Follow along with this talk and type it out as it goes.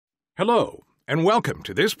Hello, and welcome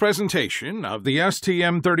to this presentation of the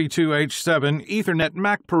STM32H7 Ethernet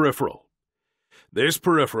MAC peripheral. This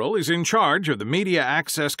peripheral is in charge of the media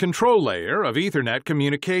access control layer of Ethernet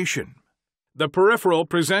communication. The peripheral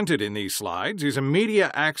presented in these slides is a media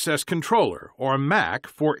access controller, or MAC,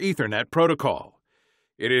 for Ethernet protocol.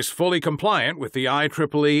 It is fully compliant with the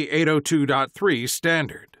IEEE 802.3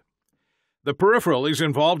 standard. The peripheral is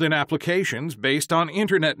involved in applications based on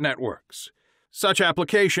Internet networks. Such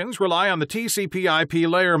applications rely on the TCP/IP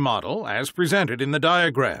layer model as presented in the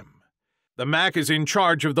diagram. The MAC is in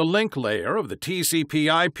charge of the link layer of the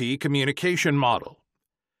TCP/IP communication model.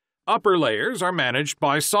 Upper layers are managed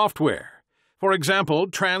by software. For example,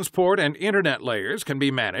 transport and Internet layers can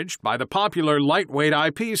be managed by the popular lightweight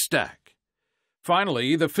IP stack.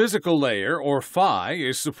 Finally, the physical layer, or PHY,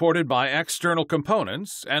 is supported by external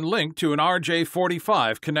components and linked to an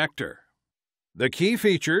RJ45 connector. The key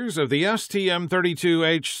features of the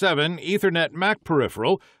STM32H7 Ethernet MAC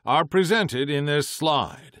peripheral are presented in this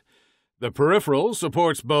slide. The peripheral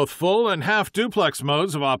supports both full and half-duplex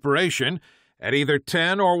modes of operation at either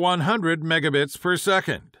 10 or 100 megabits per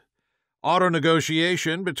second.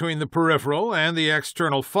 Auto-negotiation between the peripheral and the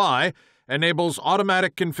external PHY enables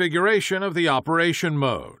automatic configuration of the operation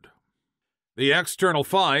mode. The external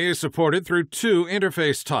PHY is supported through two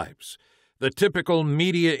interface types: the typical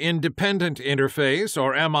media-independent interface,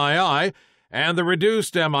 or MII, and the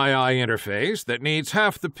reduced MII interface that needs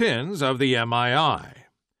half the pins of the MII.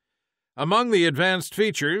 Among the advanced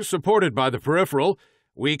features supported by the peripheral,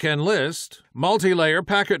 we can list multi-layer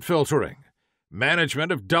packet filtering,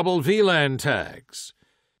 management of double VLAN tags,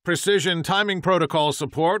 precision timing protocol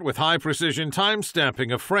support with high-precision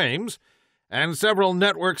timestamping of frames, and several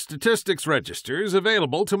network statistics registers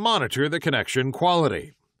available to monitor the connection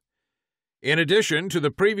quality. In addition to the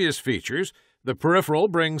previous features, the peripheral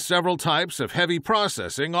brings several types of heavy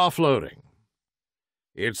processing offloading.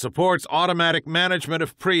 It supports automatic management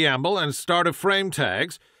of preamble and start-of-frame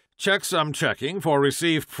tags, checksum checking for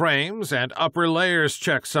received frames and upper layers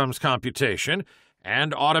checksums computation,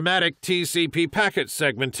 and automatic TCP packet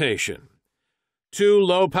segmentation. Two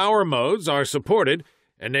low-power modes are supported,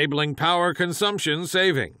 enabling power consumption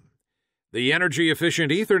saving: the energy-efficient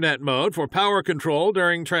Ethernet mode for power control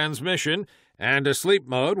during transmission, and a sleep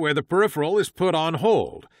mode where the peripheral is put on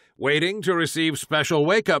hold, waiting to receive special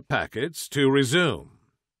wake-up packets to resume.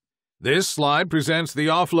 This slide presents the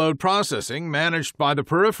offload processing managed by the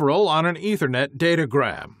peripheral on an Ethernet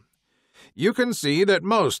datagram. You can see that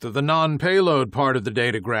most of the non-payload part of the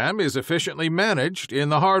datagram is efficiently managed in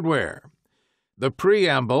the hardware. The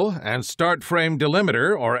preamble and start frame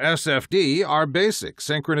delimiter, or SFD, are basic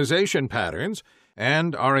synchronization patterns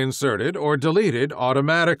and are inserted or deleted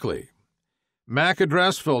automatically. MAC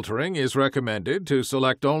address filtering is recommended to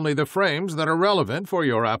select only the frames that are relevant for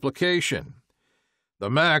your application. The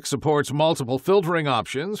MAC supports multiple filtering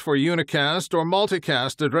options for unicast or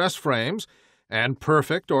multicast address frames and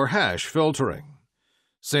perfect or hash filtering.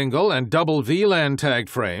 Single and double VLAN tagged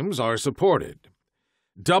frames are supported.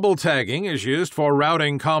 Double tagging is used for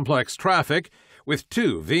routing complex traffic, with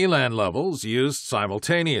two VLAN levels used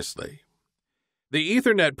simultaneously. The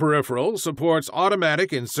Ethernet peripheral supports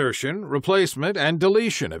automatic insertion, replacement, and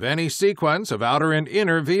deletion of any sequence of outer and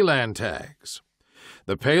inner VLAN tags.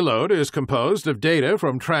 The payload is composed of data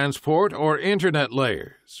from transport or Internet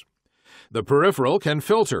layers. The peripheral can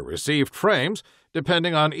filter received frames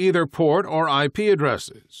depending on either port or IP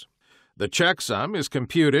addresses. The checksum is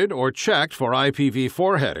computed or checked for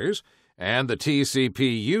IPv4 headers and the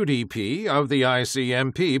TCP/UDP of the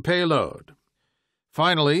ICMP payload.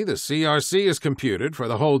 Finally, the CRC is computed for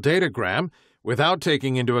the whole datagram without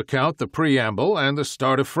taking into account the preamble and the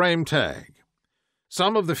start-of-frame tag.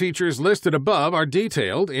 Some of the features listed above are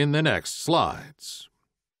detailed in the next slides.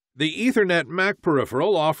 The Ethernet MAC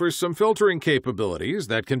peripheral offers some filtering capabilities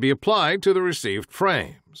that can be applied to the received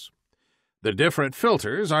frames. The different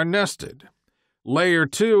filters are nested. Layer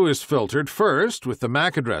 2 is filtered first with the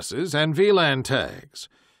MAC addresses and VLAN tags.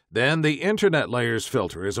 Then the Internet layers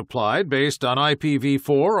filter is applied based on IPv4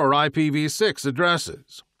 or IPv6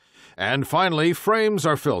 addresses. And finally, frames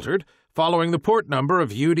are filtered following the port number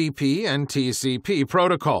of UDP and TCP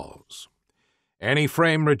protocols. Any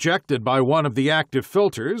frame rejected by one of the active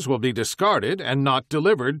filters will be discarded and not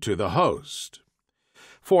delivered to the host.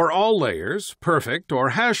 For all layers, perfect or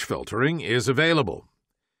hash filtering is available.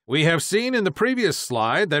 We have seen in the previous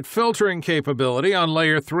slide that filtering capability on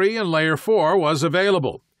Layer 3 and Layer 4 was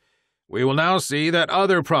available. We will now see that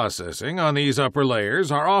other processing on these upper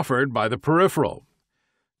layers are offered by the peripheral.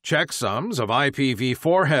 Checksums of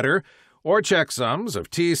IPv4 header or checksums of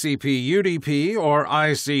TCP UDP or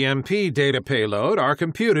ICMP data payload are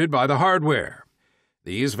computed by the hardware.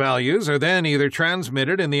 These values are then either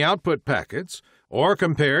transmitted in the output packets or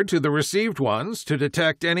compared to the received ones to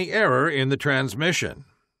detect any error in the transmission.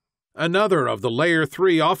 Another of the Layer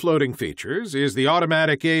 3 offloading features is the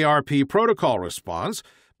automatic ARP protocol response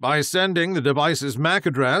by sending the device's MAC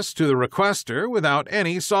address to the requester without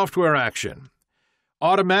any software action.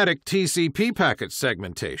 Automatic TCP packet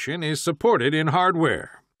segmentation is supported in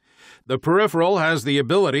hardware. The peripheral has the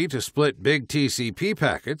ability to split big TCP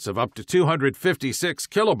packets of up to 256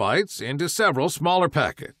 kilobytes into several smaller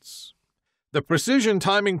packets. The precision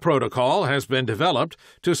timing protocol has been developed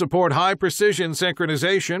to support high-precision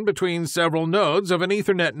synchronization between several nodes of an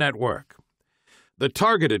Ethernet network. The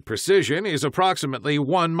targeted precision is approximately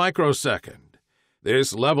 1 microsecond.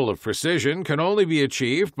 This level of precision can only be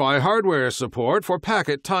achieved by hardware support for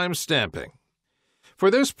packet timestamping.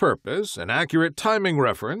 For this purpose, an accurate timing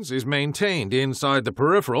reference is maintained inside the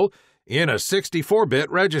peripheral in a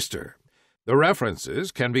 64-bit register. The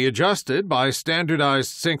references can be adjusted by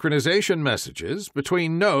standardized synchronization messages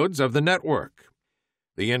between nodes of the network.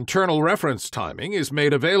 The internal reference timing is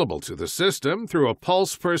made available to the system through a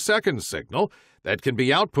pulse-per-second signal that can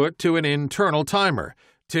be output to an internal timer,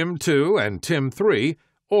 TIM2 and TIM3,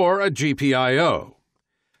 or a GPIO.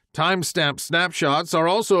 Timestamp snapshots are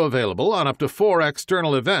also available on up to 4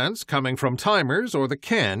 external events coming from timers or the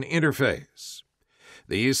CAN interface.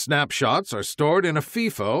 These snapshots are stored in a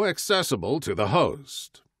FIFO accessible to the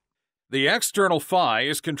host. The external PHY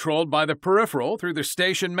is controlled by the peripheral through the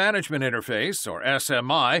Station Management Interface, or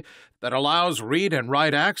SMI, that allows read and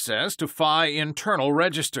write access to PHY internal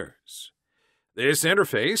registers. This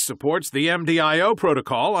interface supports the MDIO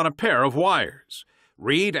protocol on a pair of wires.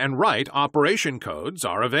 Read and write operation codes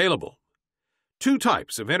are available. 2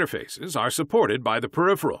 types of interfaces are supported by the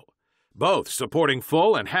peripheral, both supporting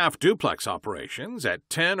full and half-duplex operations at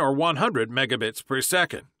 10 or 100 megabits per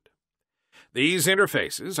second. These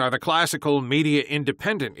interfaces are the classical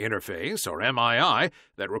media-independent interface, or MII,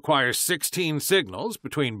 that requires 16 signals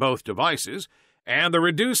between both devices, and the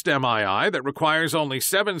reduced MII that requires only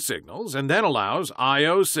 7 signals and then allows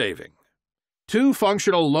I/O saving. 2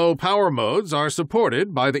 functional low-power modes are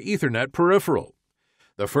supported by the Ethernet peripheral.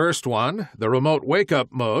 The first one, the remote wake-up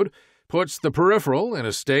mode, puts the peripheral in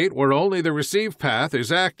a state where only the receive path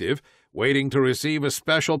is active, waiting to receive a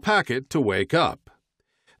special packet to wake up.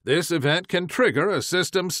 This event can trigger a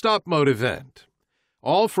system stop mode event.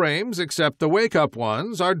 All frames except the wake-up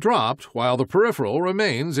ones are dropped while the peripheral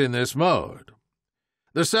remains in this mode.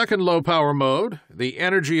 The second low-power mode, the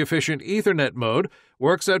energy-efficient Ethernet mode,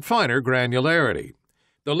 works at finer granularity.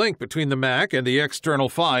 The link between the MAC and the external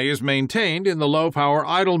PHY is maintained in the low-power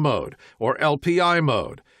idle mode, or LPI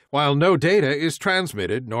mode, while no data is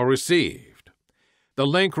transmitted nor received. The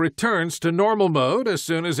link returns to normal mode as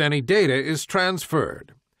soon as any data is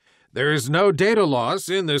transferred. There is no data loss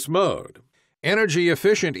in this mode.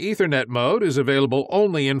 Energy-efficient Ethernet mode is available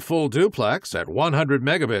only in full duplex at 100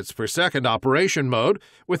 megabits per second operation mode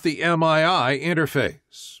with the MII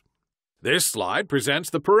interface. This slide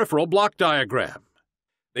presents the peripheral block diagram.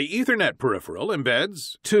 The Ethernet peripheral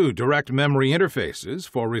embeds 2 direct memory interfaces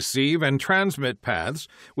for receive and transmit paths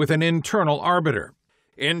with an internal arbiter,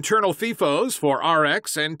 internal FIFOs for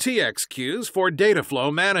RX and TX queues for data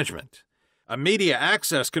flow management, a media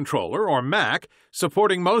access controller, or MAC,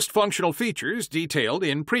 supporting most functional features detailed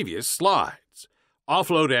in previous slides,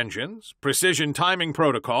 offload engines, precision timing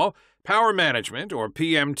protocol, power management, or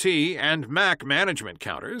PMT, and MAC management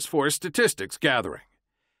counters for statistics gathering,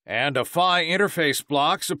 and a PHY interface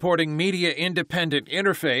block supporting media-independent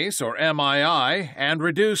interface, or MII, and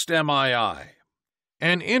reduced MII.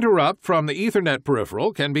 An interrupt from the Ethernet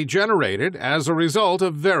peripheral can be generated as a result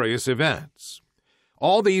of various events.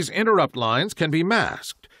 All these interrupt lines can be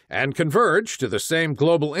masked and converge to the same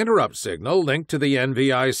global interrupt signal linked to the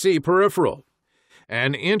NVIC peripheral.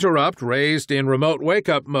 An interrupt raised in remote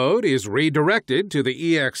wake-up mode is redirected to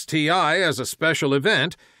the EXTI as a special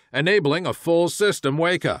event, enabling a full system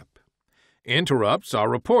wake-up. Interrupts are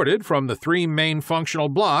reported from the 3 main functional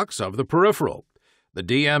blocks of the peripheral: the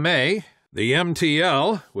DMA, the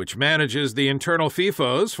MTL, which manages the internal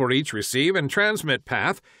FIFOs for each receive and transmit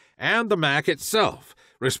path, and the MAC itself,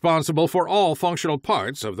 responsible for all functional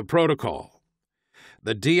parts of the protocol.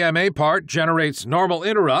 The DMA part generates normal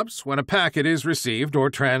interrupts when a packet is received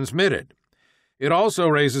or transmitted. It also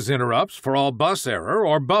raises interrupts for all bus error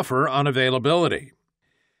or buffer unavailability.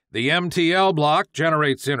 The MTL block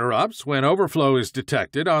generates interrupts when overflow is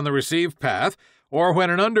detected on the receive path or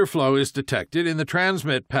when an underflow is detected in the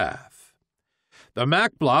transmit path. The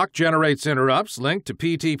MAC block generates interrupts linked to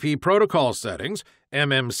PTP protocol settings,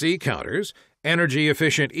 MMC counters,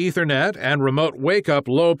 energy-efficient Ethernet, and remote wake-up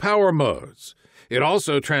low-power modes. It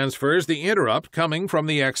also transfers the interrupt coming from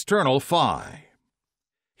the external PHY.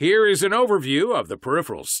 Here is an overview of the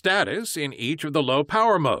peripheral status in each of the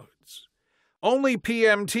low-power modes. Only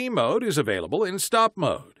PMT mode is available in stop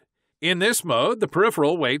mode. In this mode, the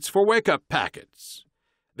peripheral waits for wake-up packets.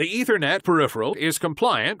 The Ethernet peripheral is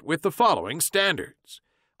compliant with the following standards: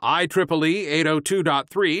 IEEE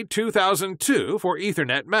 802.3/2002 for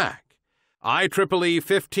Ethernet MAC, IEEE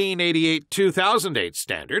 1588-2008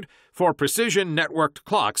 standard for precision networked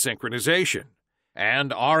clock synchronization,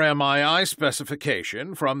 and RMII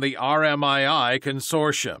specification from the RMII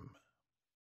Consortium.